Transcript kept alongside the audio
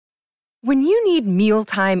When you need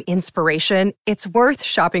mealtime inspiration, it's worth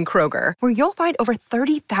shopping Kroger, where you'll find over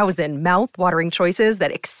 30,000 mouth-watering choices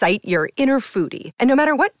that excite your inner foodie. And no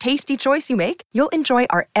matter what tasty choice you make, you'll enjoy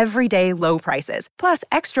our everyday low prices, plus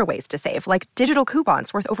extra ways to save, like digital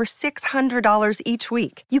coupons worth over $600 each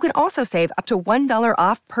week. You can also save up to $1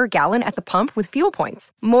 off per gallon at the pump with fuel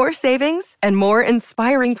points. More savings and more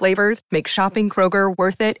inspiring flavors make shopping Kroger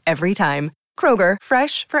worth it every time. Kroger,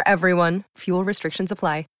 fresh for everyone. Fuel restrictions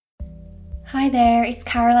apply. Hi there, it's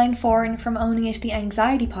Caroline Foran from Owning It, the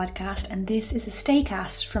Anxiety Podcast, and this is a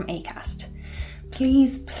Staycast from Acast.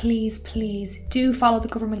 Please, please, please do follow the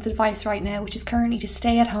government's advice right now, which is currently to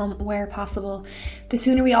stay at home where possible. The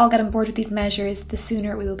sooner we all get on board with these measures, the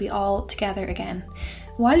sooner we will be all together again.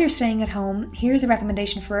 While you're staying at home, here's a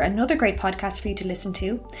recommendation for another great podcast for you to listen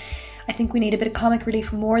to. I think we need a bit of comic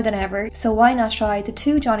relief more than ever, so why not try the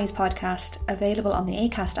Two Johnnies podcast, available on the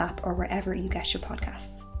Acast app or wherever you get your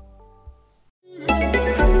podcasts.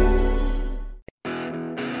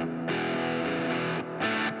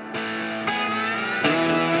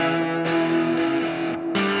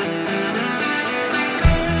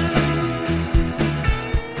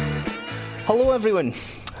 Hello everyone,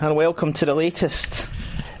 and welcome to the latest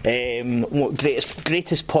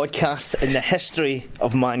greatest podcast in the history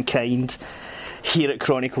of mankind here at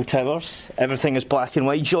Chronicle Towers. Everything is black and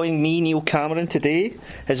white. Joining me, Neil Cameron, today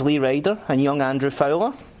is Lee Ryder and young Andrew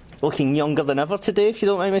Fowler, looking younger than ever today, if you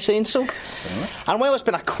don't mind me saying so. And while it's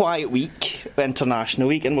been a quiet week, International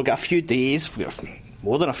Week, and we've got a few days,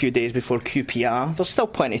 more than a few days before QPR, there's still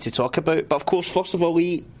plenty to talk about. But of course, first of all,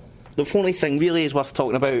 Lee, the only thing really is worth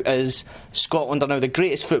talking about is Scotland are now the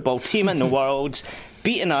greatest football team in the world,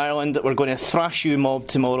 beating Ireland. We're going to thrash you mob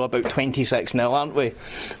tomorrow about 26-0, aren't we?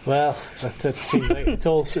 Well, it seems like it's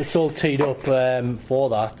all teed up for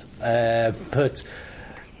that. But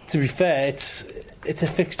to be fair, it's a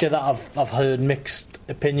fixture that I've heard mixed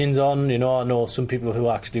opinions on. You know, I know some people who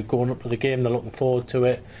are actually going up to the game, they're looking forward to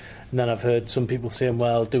it. And then I've heard some people saying,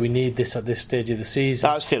 well, do we need this at this stage of the season?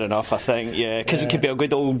 That's fair enough, I think, yeah, because it could be a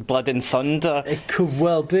good old blood and thunder. It could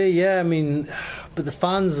well be, yeah. I mean, but the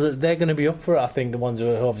fans, they're going to be up for it, I think, the ones who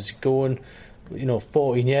are obviously going,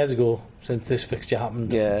 14 years ago since this fixture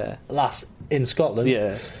happened last in Scotland.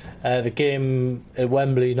 Yeah. The game at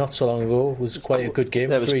Wembley not so long ago was quite a good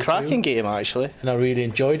game. It was a cracking game, actually. And I really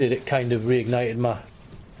enjoyed it. It kind of reignited my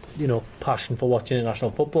passion for watching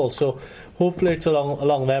international football. So hopefully it's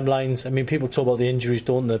along them lines. I mean, people talk about the injuries,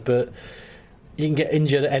 don't they? But you can get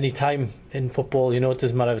injured at any time in football. It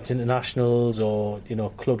doesn't matter if it's internationals or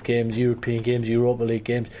club games, European games, Europa League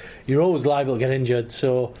games. You're always liable to get injured.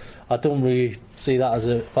 So I don't really see that as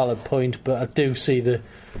a valid point, but I do see the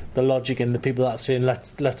logic in the people that are saying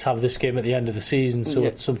let's have this game at the end of the season, so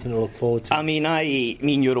it's something to look forward to. I mean,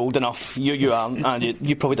 you're old enough, you aren't, and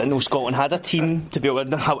you probably didn't know Scotland had a team to be able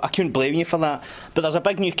to. I couldn't blame you for that, but there's a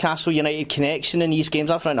big Newcastle United connection in these games.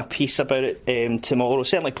 I've written a piece about it tomorrow.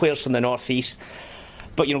 Certainly players from the North East.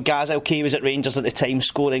 But Gazelle was at Rangers at the time,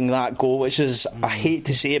 scoring that goal, which is, I hate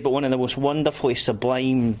to say it, but one of the most wonderfully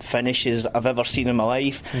sublime finishes I've ever seen in my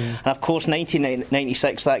life. And of course,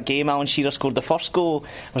 1996, that game, Alan Shearer scored the first goal.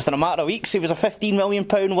 Within a matter of weeks, he was a £15 million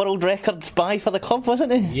world record buy for the club,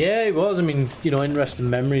 wasn't he? Yeah, he was. I mean, interesting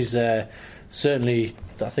memories. Certainly,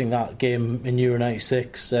 I think that game in Euro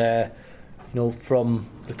 96, from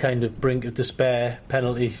the kind of brink of despair,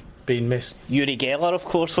 penalty being missed. Uri Geller, of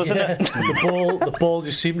course, wasn't it? The ball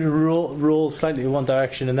just seemed to roll slightly in one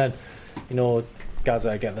direction, and then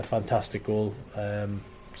Gaza get the fantastic goal.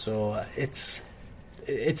 So it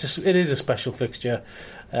is a special fixture.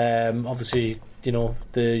 Obviously,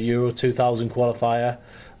 the Euro 2000 qualifier.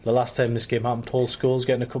 The last time this game happened, Paul Scholes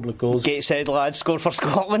getting a couple of goals. Gateshead lads scored for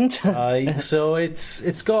Scotland. So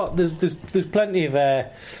it's got there's plenty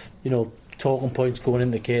of talking points going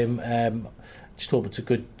in the game. Just hope it's a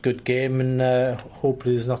good game, and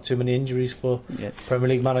hopefully there's not too many injuries for Premier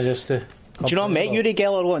League managers to. Do you know I met Uri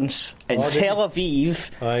Geller once in Tel Aviv?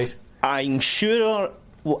 Right. I'm sure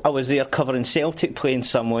I was there covering Celtic playing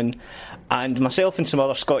someone, and myself and some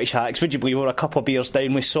other Scottish hacks, would you believe, we were a couple of beers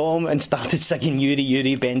down, we saw him and started singing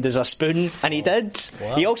Yuri bend as a spoon, and he did.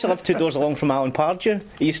 Wow. He also lived 2 doors along from Alan Pardew.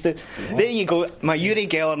 He used to. Wow. There you go, my Uri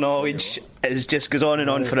Geller knowledge just goes on and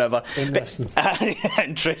on forever. Interesting.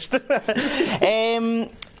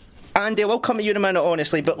 Andy, we'll come to you in a minute,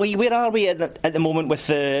 honestly, but Lee, where are we at the moment with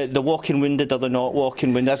the walking wounded or the not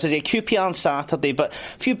walking wounded? As I say, QPR on Saturday, but a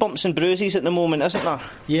few bumps and bruises at the moment, isn't there?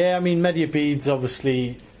 Yeah, I mean, Media Bede's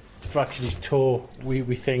obviously fractured his toe.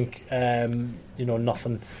 We think,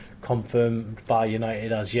 nothing confirmed by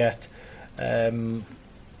United as yet.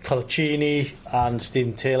 Colaccini and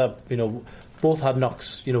Stephen Taylor, both had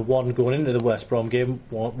knocks. You know, one going into the West Brom game,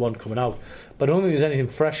 one coming out. But I don't think there's anything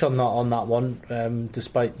fresh on that one.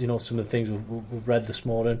 Despite some of the things we've read this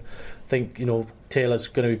morning, I think Taylor's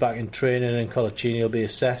going to be back in training and Colaccini will be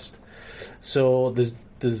assessed. So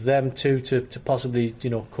there's them two to possibly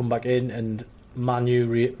come back in, and Manu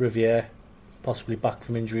Riviere possibly back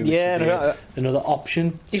from injury, which would be another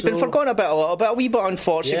option. He's been forgotten about a little bit, a wee bit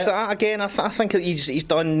unfortunate. Yeah. Again, I think that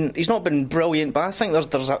he's not been brilliant, but I think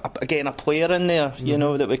there's a player in there,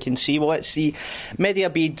 that we can see. Well, let's see. Mehdi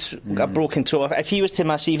Abeid got broken toe. If he was to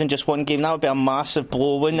miss even just one game, that would be a massive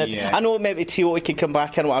blow, wouldn't it? Yeah. I know maybe Tiote could come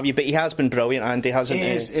back and what have you, but he has been brilliant, Andy, hasn't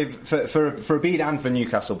he? For Abeid and for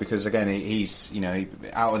Newcastle, because again he's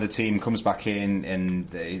out of the team, comes back in,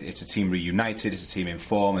 and it's a team reunited, it's a team in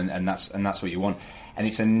form, and that's what you want. And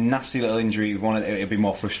it's a nasty little injury. It'll be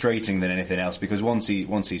more frustrating than anything else, because once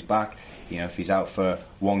he's back, if he's out for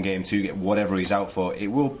one game, two, whatever he's out for, it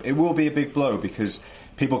will be a big blow, because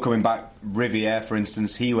people coming back, Riviere for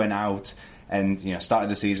instance, he went out and started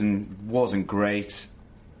the season, wasn't great.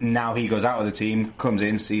 Now he goes out of the team, comes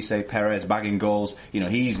in, Cisse, Perez bagging goals.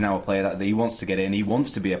 He's now a player that he wants to get in, he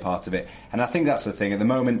wants to be a part of it. And I think that's the thing. At the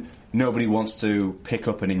moment, nobody wants to pick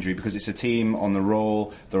up an injury, because it's a team on the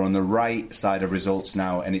roll, they're on the right side of results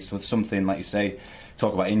now, and it's with something, like you say,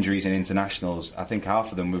 talk about injuries in internationals, I think half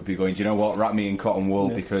of them would be going, do you know what, wrap me in cotton wool,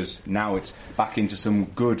 because now it's back into some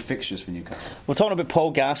good fixtures for Newcastle. We're talking about Paul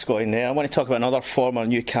Gascoigne there. I want to talk about another former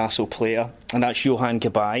Newcastle player, and that's Yohan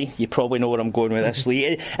Cabaye. You probably know where I'm going with this,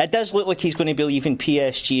 Lee. It does look like he's going to be leaving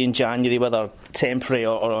PSG in January, whether temporary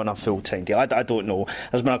or on a full-time deal. I don't know.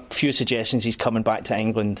 There's been a few suggestions he's coming back to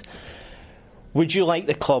England. Would you like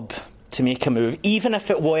the club to make a move, even if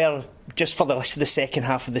it were just for the second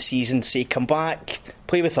half of the season, say come back,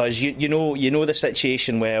 play with us, you know the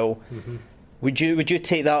situation well? Mm-hmm. Would you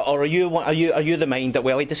take that, or are you the mind that,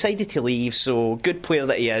 well, he decided to leave, so good player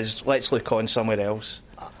that he is, let's look on somewhere else?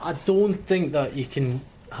 I don't think that you can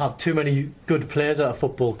have too many good players at a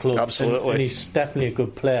football club. Absolutely. And he's definitely a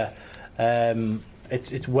good player.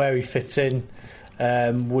 It's where he fits in.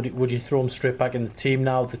 Would you throw him straight back in the team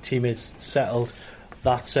now? The team is settled.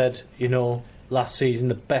 That said, last season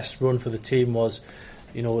the best run for the team was,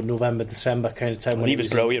 November, December kind of time. When he was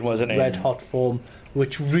brilliant, wasn't he? Red hot form,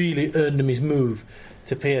 which really earned him his move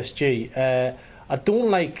to PSG. I don't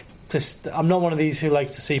like to. I'm not one of these who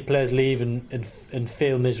likes to see players leave and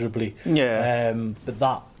fail miserably. Yeah. But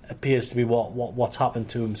that appears to be what's happened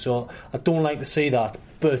to him. So I don't like to see that.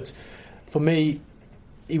 But for me,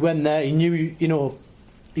 he went there. He knew,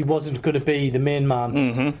 he wasn't going to be the main man.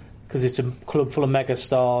 Mm-hmm. Because it's a club full of mega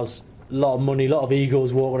stars, a lot of money, a lot of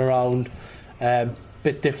egos walking around,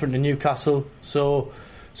 bit different to Newcastle. So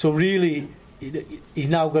really, he's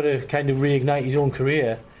now got to kind of reignite his own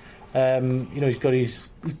career. He's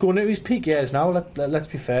going into his peak years now. Let's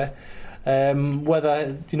be fair.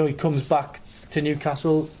 Whether he comes back to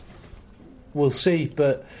Newcastle, we'll see.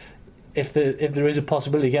 But if there is a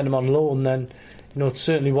possibility of getting him on loan, then it's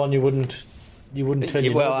certainly one you wouldn't turn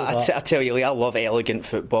your nose at. I tell you, Lee, I love elegant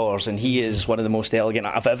footballers, and he is one of the most elegant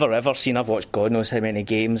I've ever seen. I've watched God knows how many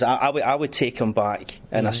games. I would take him back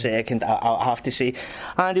in a second, I have to say.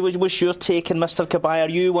 Andy, what's your take on Mr. Cabaye? Are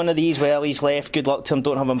you one of these, well, he's left, good luck to him,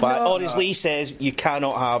 don't have him back? Or as Lee says, you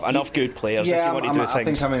cannot have enough good players if you want to do things? I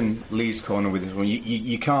think I'm in Lee's corner with this one.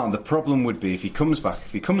 You can't. The problem would be if he comes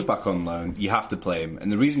back on loan, you have to play him, and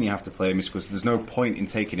the reason you have to play him is because there's no point in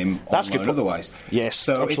taking him on loan otherwise. Yes,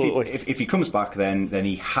 so absolutely. If he comes back, then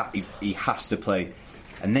he has to play,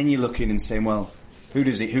 and then you're looking and saying, well, who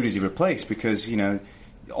does he replace? Because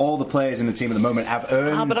all the players in the team at the moment have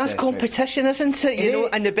earned. But that's competition, isn't it?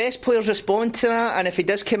 And the best players respond to that. And if he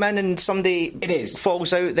does come in and somebody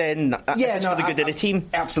falls out, then it's for the good of the team.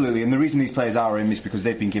 Absolutely. And the reason these players are in is because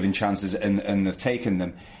they've been given chances and they've taken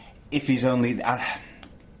them. If he's only,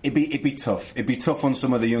 it'd be tough. It'd be tough on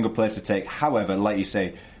some of the younger players to take. However, like you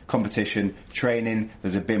say, competition, training,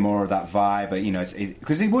 there's a bit more of that vibe,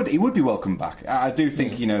 because he would be welcome back. I do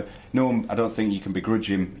think, I don't think you can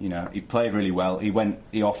begrudge him. He played really well. He went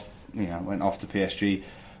off to PSG.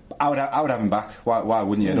 I would have him back. Why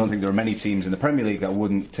wouldn't you? I don't think there are many teams in the Premier League that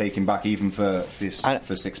wouldn't take him back even for 6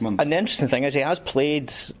 months. And the interesting thing is he has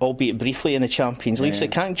played, albeit briefly, in the Champions League, so he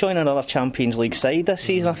can't join another Champions League side this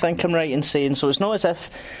season, I think I'm right in saying. So it's not as if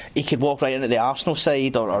he could walk right into the Arsenal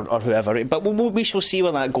side or whoever. But we shall see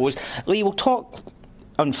where that goes. Lee, we'll talk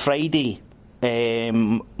on Friday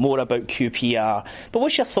more about QPR, but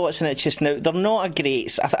what's your thoughts on it just now? They're not a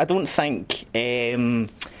great. I don't think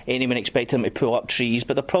anyone expected them to pull up trees,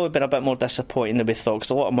 but they've probably been a bit more disappointing than we thought,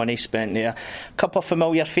 because a lot of money spent there. A couple of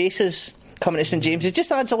familiar faces coming to St James. It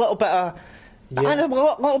just adds a little bit of And a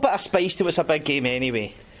little bit of spice to it's a big game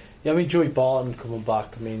anyway. Yeah, I mean, Joey Barton coming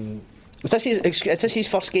back, I mean... Is this his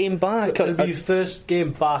first game back? It'll be his first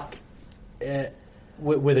game back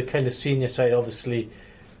with a kind of senior side, obviously.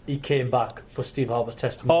 He came back for Steve Harper's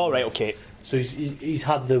testimony. Oh, right, okay. So he's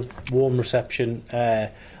had the warm reception,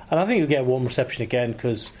 and I think he'll get a warm reception again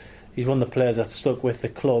because he's one of the players that stuck with the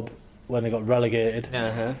club when they got relegated,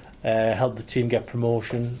 helped the team get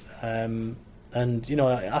promotion, and you know,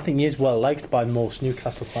 I think he is well liked by most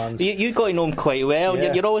Newcastle fans. You got to know him quite well.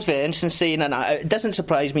 Yeah. You're always very interested in saying, and it doesn't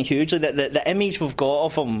surprise me hugely that the image we've got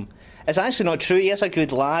of him is actually not true. He is a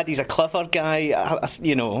good lad. He's a clever guy.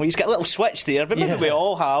 You know, he's got a little switch there, but maybe we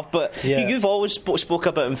all have. But you've always spoke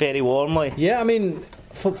about him very warmly. Yeah, I mean,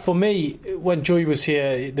 for me, when Joey was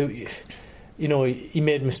here, you know, he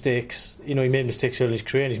made mistakes. You know, he made mistakes early in his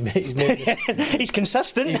career, and he's made he's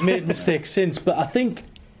consistent. He's made mistakes since, but I think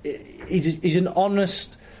he's an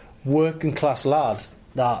honest, working class lad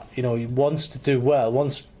that, you know, he wants to do well,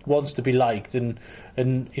 wants to be liked, and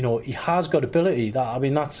you know, he has got ability. That, I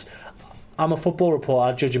mean, I'm a football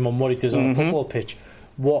reporter. I judge him on what he does on a football pitch.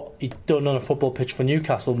 What he'd done on a football pitch for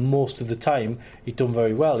Newcastle most of the time, he'd done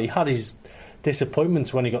very well. He had his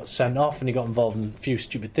disappointments when he got sent off and he got involved in a few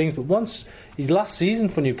stupid things, but once his last season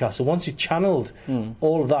for Newcastle, once he channeled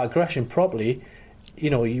all of that aggression properly, you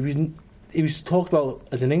know, he was talked about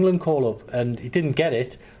as an England call-up, and he didn't get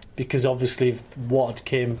it because obviously of what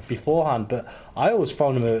came beforehand. But I always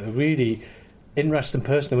found him a really interesting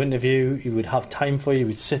person to interview. He would have time for you, he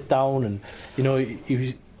would sit down, and you know,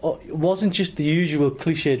 it wasn't just the usual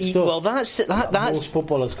cliched stuff. Well, that's most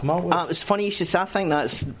footballers come out with. It's funny you should say. I think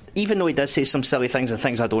that's, even though he does say some silly things and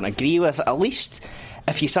things I don't agree with, at least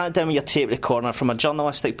if you sat down with your tape recorder from a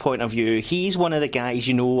journalistic point of view, he's one of the guys,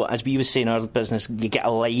 you know, as we were saying in our business, you get a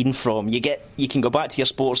line from. You can go back to your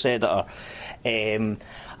sports editor and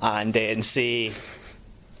then say,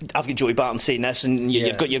 I've got Joey Barton saying this, and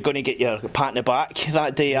you're going to get your partner back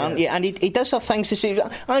that day, aren't you? And he does have things to say.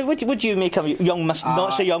 Would you make a young, not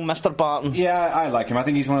so young Mr. Barton? Yeah, I like him. I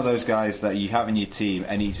think he's one of those guys that you have in your team,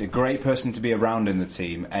 and he's a great person to be around in the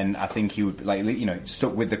team. And I think he would, like, you know,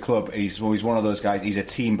 stuck with the club. He's always one of those guys. He's a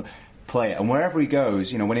team player, and wherever he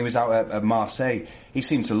goes, you know, when he was out at Marseille, he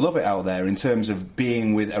seemed to love it out there in terms of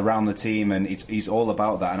being around the team, and he's all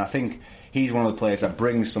about that. And I think he's one of the players that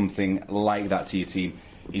brings something like that to your team.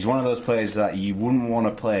 He's one of those players that you wouldn't want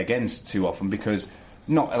to play against too often because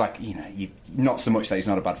not so much that he's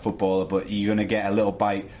not a bad footballer, but you're going to get a little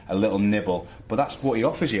bite, a little nibble. But that's what he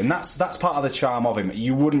offers you, and that's part of the charm of him.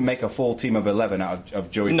 You wouldn't make a full team of 11 out of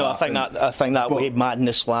Joey. No, Barton. I think that way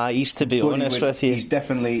madness lies. To be honest with you, he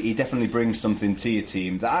definitely brings something to your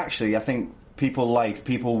team that actually I think people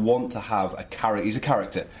want to have a character. He's a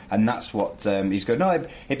character, and that's what he's good. No,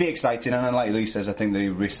 it'd be exciting, and like Lee says, I think the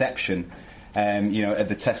reception. You know, at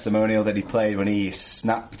the testimonial that he played when he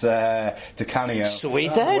snapped to Canio. So he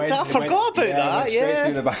did. I forgot about that. Straight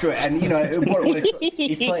through the back of it. And you know,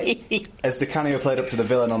 he played as Di Canio played up to the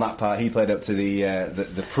villain on that part. He played up to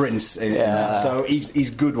the prince. In that. So he's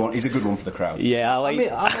good one. He's a good one for the crowd. Yeah,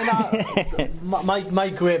 my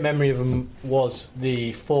great memory of him was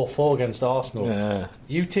the 4-4 against Arsenal. Yeah.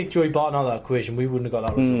 You take Joey Barton out of that equation, we wouldn't have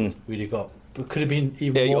got that result. It could have been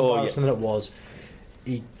even more embarrassing than it was.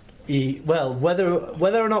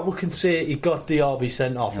 Whether or not we can say he got Diaby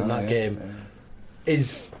sent off in that game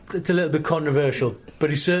it's a little bit controversial, but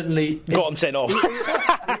he certainly got him sent off.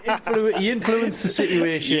 He influenced the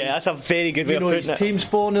situation. Yeah, that's a very good way of putting it. His team's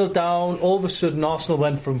 4-0 down. All of a sudden, Arsenal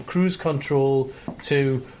went from cruise control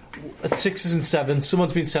to at 6s and 7s.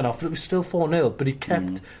 Someone's been sent off, but it was still 4-0. But he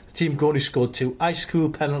kept the team going. He scored 2 ice cool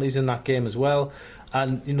penalties in that game as well.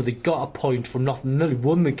 And you know, they got a point from nothing. Nearly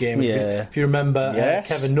won the game. If you remember,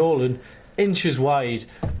 Kevin Nolan, inches wide,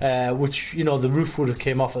 which, you know, the roof would have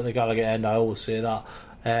came off at the Gallagher end. I always say that.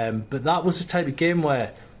 But that was the type of game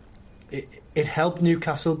where it helped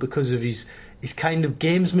Newcastle because of his kind of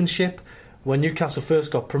gamesmanship. When Newcastle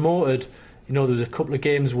first got promoted, you know, there was a couple of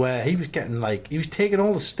games where he was taking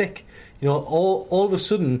all the stick. You know, all of a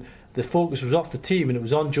sudden the focus was off the team and it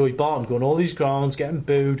was on Joey Barton going all these grounds, getting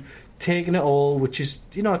booed, taking it all, which is,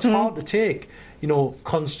 you know, it's hard to take, you know,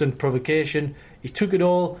 constant provocation. He took it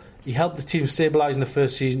all, he helped the team stabilise in the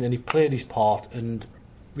first season, and he played his part. And,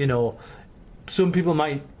 you know, some people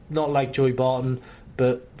might not like Joey Barton,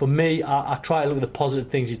 but for me, I try to look at the positive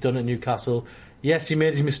things he's done at Newcastle. Yes, he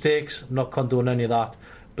made his mistakes, I'm not condoning any of that,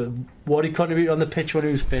 but what he contributed on the pitch when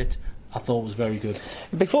he was fit, I thought was very good.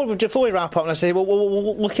 Before we wrap up, I say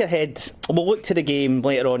we'll look ahead. We'll look to the game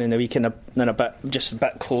later on in the week in a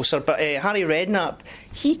bit closer. But Harry Redknapp,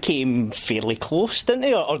 he came fairly close, didn't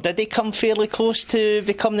he? Or did he come fairly close to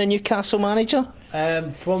become the Newcastle manager?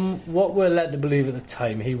 From what we're led to believe at the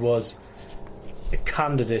time, he was a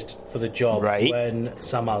candidate for the job when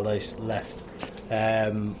Sam Allardyce left.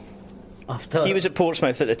 After he was at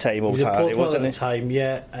Portsmouth at the time, Harry, wasn't he? At the time,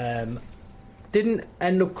 yeah. Didn't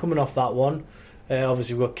end up coming off that one.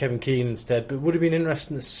 Obviously, we got Kevin Keane instead. But it would have been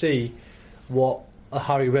interesting to see what a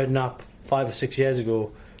Harry Redknapp 5 or 6 years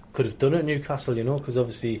ago could have done at Newcastle. Because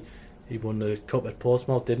obviously he won the cup at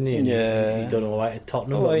Portsmouth, didn't he? And he done all right at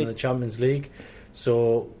Tottenham in the Champions League.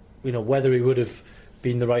 So whether he would have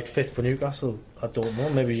been the right fit for Newcastle, I don't know.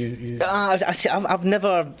 Maybe you. I've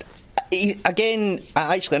never. I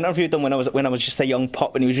actually interviewed him when I was just a young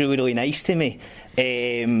pup, and he was really, really nice to me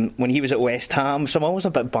when he was at West Ham. So I'm always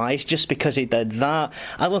a bit biased just because he did that.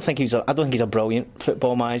 I don't think he's a brilliant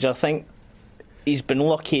football manager. I think he's been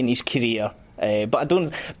lucky in his career. But I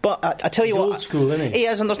don't. But I tell you he's what, old school, isn't he? He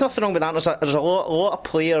is, and there's nothing wrong with that. There's a lot of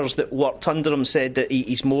players that worked under him said that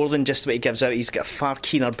he's more than just what he gives out. He's got a far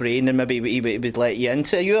keener brain than maybe he would let you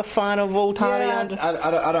into. Are you a fan of old Harry? Andrew?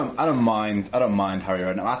 I don't mind Harry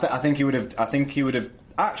Redknapp. I think he would have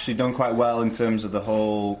actually done quite well in terms of the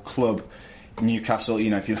whole club. Newcastle,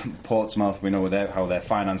 if you Portsmouth, we know how their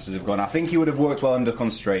finances have gone. I think he would have worked well under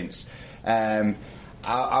constraints.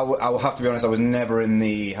 I will have to be honest. I was never in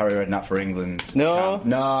the Harry Redknapp for England. No, camp.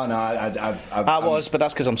 No. I was, but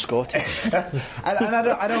that's because I'm Scottish. and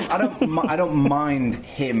I don't mind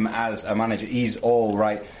him as a manager. He's all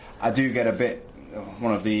right. I do get a bit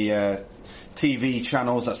one of the TV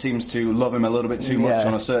channels that seems to love him a little bit too much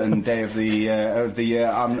on a certain day of the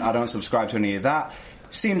year. I don't subscribe to any of that.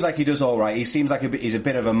 Seems like he does all right. He seems like he's a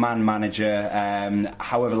bit of a man manager.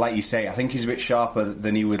 However, like you say, I think he's a bit sharper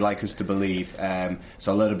than he would like us to believe.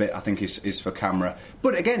 So a little bit, I think, is for camera.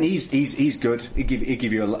 But again, he's good. He'll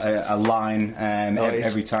give you a line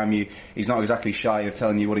every time. He's not exactly shy of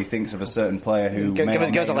telling you what he thinks of a certain player who give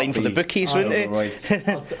us a line for the bookies, wouldn't he?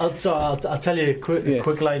 Right. I'll tell you a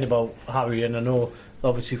quick line about Harry, and I know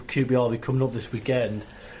obviously QPR will be coming up this weekend,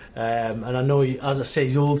 and I know as I say,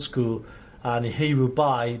 he's old school. And he will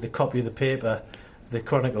buy the copy of the paper, the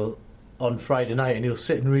Chronicle, on Friday night, and he'll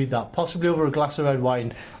sit and read that, possibly over a glass of red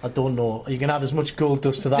wine. I don't know. You can add as much gold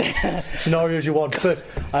dust to that scenario as you want. But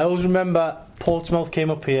I always remember Portsmouth came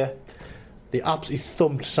up here. They absolutely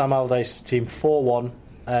thumped Sam Allardyce's team 4-1.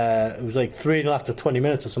 It was like 3-0 after 20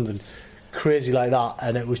 minutes or something crazy like that,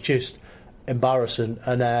 and it was just embarrassing.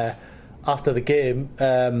 And after the game,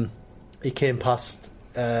 he came past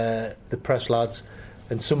the press lads,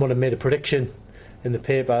 and someone had made a prediction in the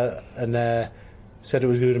paper and said it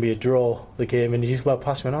was going to be a draw, the game, and he just went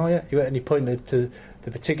past me and and he pointed to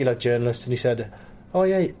the particular journalist and he said, "Oh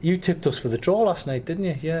yeah, you tipped us for the draw last night, didn't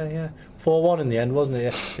you?" Yeah 4-1 in the end, wasn't it?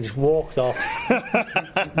 Yeah. And just walked off.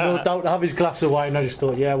 No doubt to have his glass of wine. I just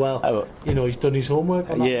thought, he's done his homework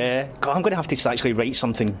on that. Yeah. God, I'm going to have to actually write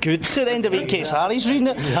something good to the end of the week in case Harry's reading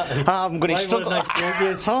it. I'm going to struggle.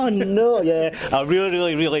 Nice oh no, yeah. I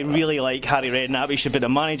really, really, really like Harry Redknapp. He should be the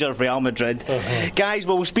manager of Real Madrid. Guys,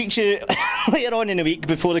 we'll speak to you later on in the week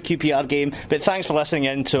before the QPR game, but thanks for listening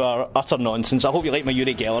in to our utter nonsense. I hope you like my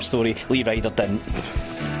Uri Geller story. Lee Ryder didn't.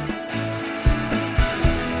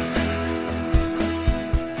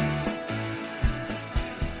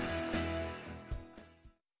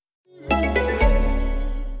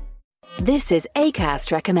 This is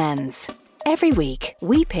Acast Recommends. Every week,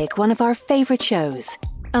 we pick one of our favourite shows.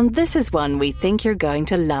 And this is one we think you're going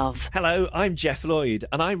to love. Hello, I'm Jeff Lloyd,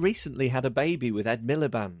 and I recently had a baby with Ed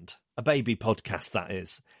Miliband. A baby podcast, that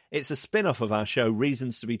is. It's a spin-off of our show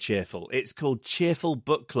Reasons to be Cheerful. It's called Cheerful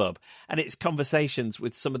Book Club, and it's conversations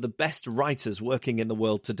with some of the best writers working in the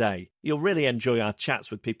world today. You'll really enjoy our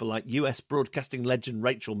chats with people like US broadcasting legend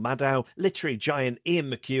Rachel Maddow, literary giant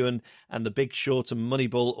Ian McEwan, and The Big Short and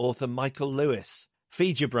Moneyball author Michael Lewis.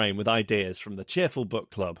 Feed your brain with ideas from the Cheerful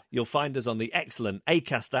Book Club. You'll find us on the excellent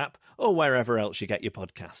Acast app or wherever else you get your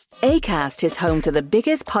podcasts. Acast is home to the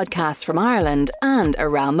biggest podcasts from Ireland and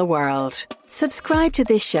around the world. Subscribe to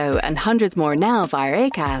this show and hundreds more now via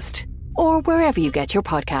Acast or wherever you get your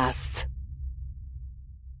podcasts.